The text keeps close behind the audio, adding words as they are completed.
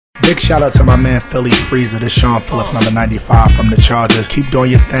Big shout out to my man Philly Freezer, the Sean Phillips number 95 from the Chargers. Keep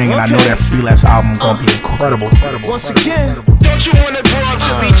doing your thing, and I know that Relapse album gonna be incredible. Once again, don't you wanna grow up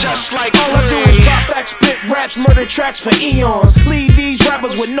to be just like all I do is drop facts, spit raps, murder tracks for eons. Leave these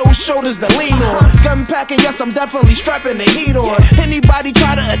rappers with no shoulders to lean on. Gun packing, yes, I'm definitely strapping the heat on. Anybody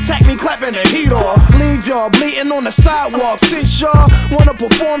try to attack me, clapping the heat off. Leave y'all bleeding on the sidewalk. Since y'all wanna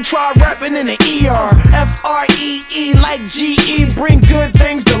perform, try rapping in the ER. F-R-E-E like G-E, bring good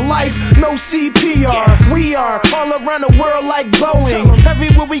things to life, no CPR. We are all around the world like Boeing.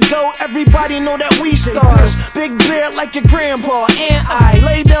 Everywhere we go, everybody know that we stars. Big bear like your grandpa, and I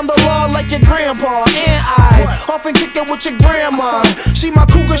lay down the law like your grandpa, and I often kick it with your grandma. She my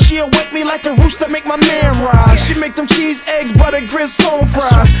cougar, she'll wake me like a rooster, make my man rise. She make them cheese, eggs, butter, grits, home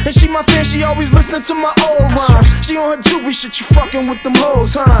fries. And she my fan, she always listening to my old rhymes. She on her juvie shit, you fucking with them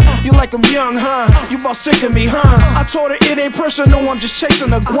hoes, huh? You like them young, huh? You about sick of me, huh? I told her it ain't personal, I'm just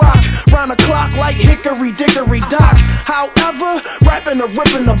chasing a guac. Round the clock like hickory dickory dock. However, rapping or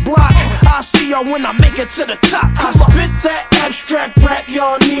ripping the block, I'll see y'all when I make it to the top. I spit that abstract rap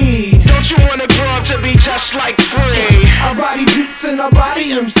y'all need. Don't you wanna grow up to be just like Free? Our body beats and our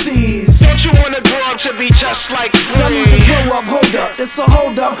body MCs. Don't you wanna grow up to be just like Y'all need to Free? grow up, hold up, it's a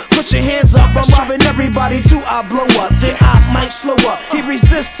hold up. Put your hands up, I'm robbing everybody till I blow up. Then I might slow up, he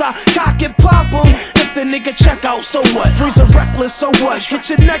resists, I cock it, pop him. If the nigga check out, so what? Freezer reckless, so what? Hit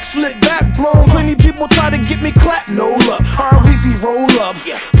your neck, slip back, blown. Plenty people try to get me clapped, no luck. R-Easy roll up,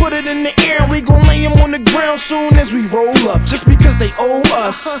 put it in the air, we gon' lay him on the ground soon as we roll up. Just because they owe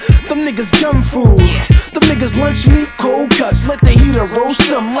us, them niggas gun food. Them niggas lunch meat, cold cuts, let the heater roast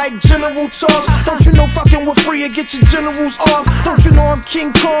them like General Toss. Don't you know fucking with Free and get your generals off? Don't you know I'm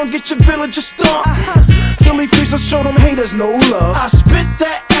King Kong, get your villagers stomped? Philly Freezer, show them haters no love. I spit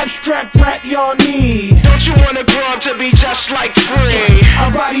that abstract rap y'all need. Don't you wanna grow up to be just like Free?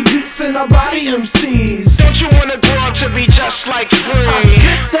 Our body beats and our body MCs. Don't you wanna grow up to be just like I Free?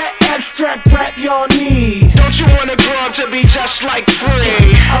 spit that abstract rap y'all need. Don't you wanna grow up to be just like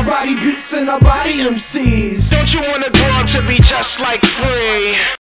Free? Our body beats and our body MCs. Don't you wanna grow up to be just like Free?